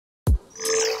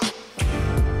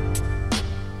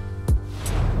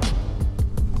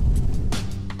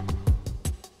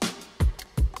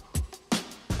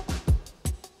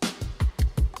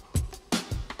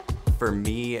For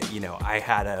me, I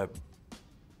had a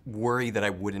worry that I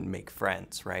wouldn't make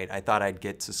friends, right? I thought I'd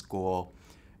get to school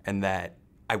and that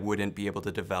I wouldn't be able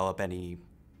to develop any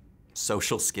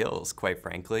social skills, quite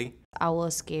frankly. I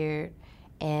was scared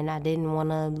and I didn't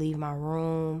want to leave my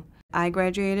room. I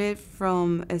graduated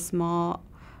from a small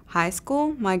high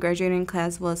school. My graduating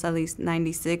class was at least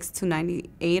 96 to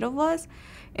 98 of us,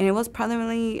 and it was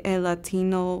primarily a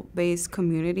Latino-based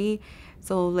community.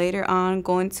 So later on,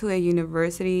 going to a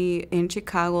university in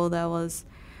Chicago that was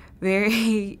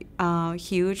very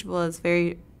huge was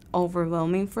very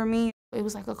overwhelming for me. It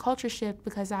was like a culture shift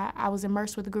because I was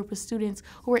immersed with a group of students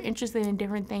who were interested in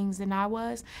different things than I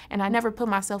was, and I never put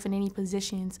myself in any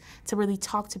positions to really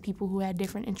talk to people who had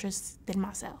different interests than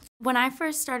myself. When I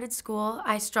first started school,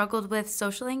 I struggled with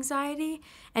social anxiety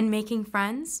and making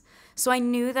friends. So I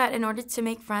knew that in order to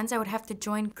make friends, I would have to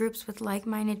join groups with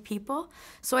like-minded people.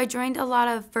 So I joined a lot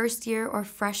of first year or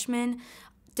freshman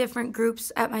different groups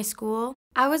at my school.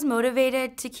 I was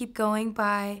motivated to keep going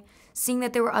by seeing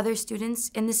that there were other students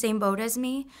in the same boat as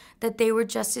me, that they were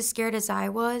just as scared as I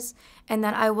was, and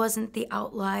that I wasn't the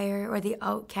outlier or the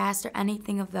outcast or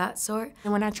anything of that sort.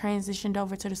 And when I transitioned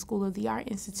over to the School of the Art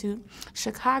Institute,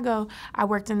 Chicago, I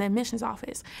worked in the admissions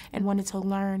office and wanted to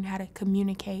learn how to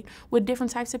communicate with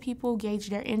different types of people, gauge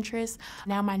their interests.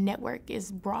 Now my network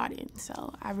is broadened,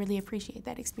 so I really appreciate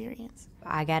that experience.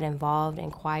 I got involved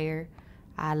in choir.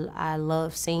 I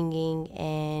love singing,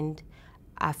 and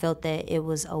I felt that it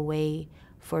was a way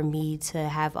for me to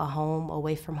have a home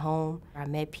away from home. I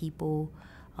met people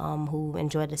who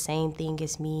enjoyed the same thing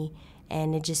as me,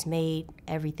 and it just made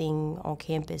everything on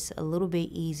campus a little bit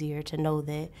easier to know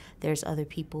that there's other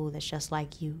people that's just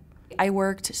like you. I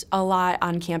worked a lot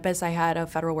on campus. I had a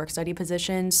federal work study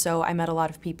position, so I met a lot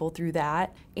of people through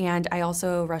that. And I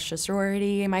also rushed a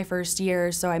sorority in my first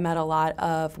year, so I met a lot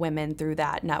of women through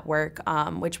that network,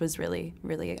 which was really,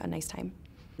 really a nice time.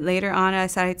 Later on, I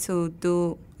decided to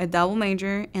do a double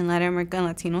major in Latin American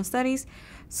Latino Studies.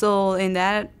 So in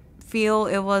that field,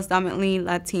 it was dominantly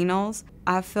Latinos.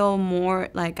 I feel more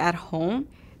like at home.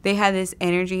 They had this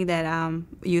energy that I'm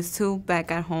used to back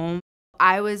at home.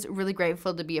 I was really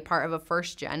grateful to be a part of a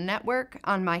first-gen network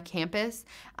on my campus.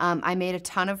 I made a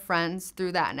ton of friends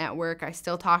through that network. I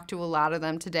still talk to a lot of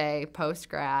them today,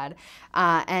 post-grad,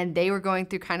 and they were going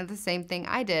through kind of the same thing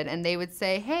I did, and they would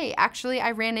say, hey, actually, I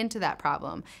ran into that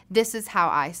problem. This is how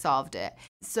I solved it.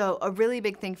 So a really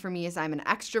big thing for me is I'm an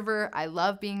extrovert. I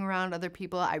love being around other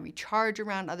people. I recharge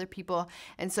around other people.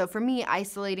 And so for me,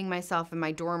 isolating myself in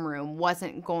my dorm room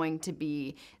wasn't going to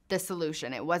be the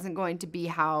solution. It wasn't going to be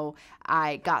how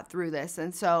I got through this.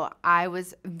 And so I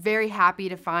was very happy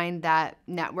to find that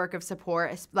network of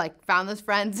support, like found those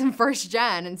friends in first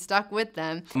gen and stuck with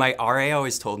them. My RA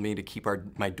always told me to keep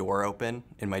my door open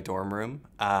in my dorm room.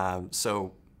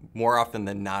 So more often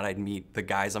than not, I'd meet the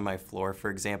guys on my floor, for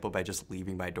example, by just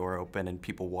leaving my door open and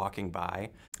people walking by.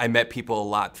 I met people a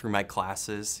lot through my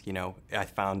classes. I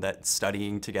found that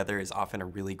studying together is often a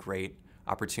really great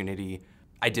opportunity.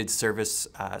 I did service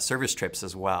trips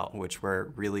as well, which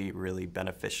were really, really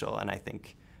beneficial. And I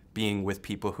think being with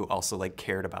people who also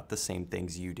cared about the same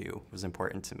things you do was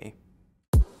important to me.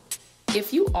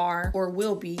 If you are or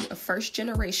will be a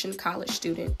first-generation college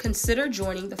student, consider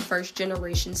joining the First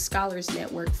Generation Scholars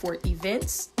Network for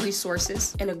events,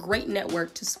 resources, and a great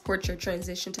network to support your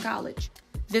transition to college.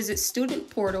 Visit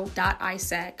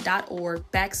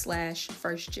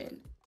studentportal.isac.org/firstgen.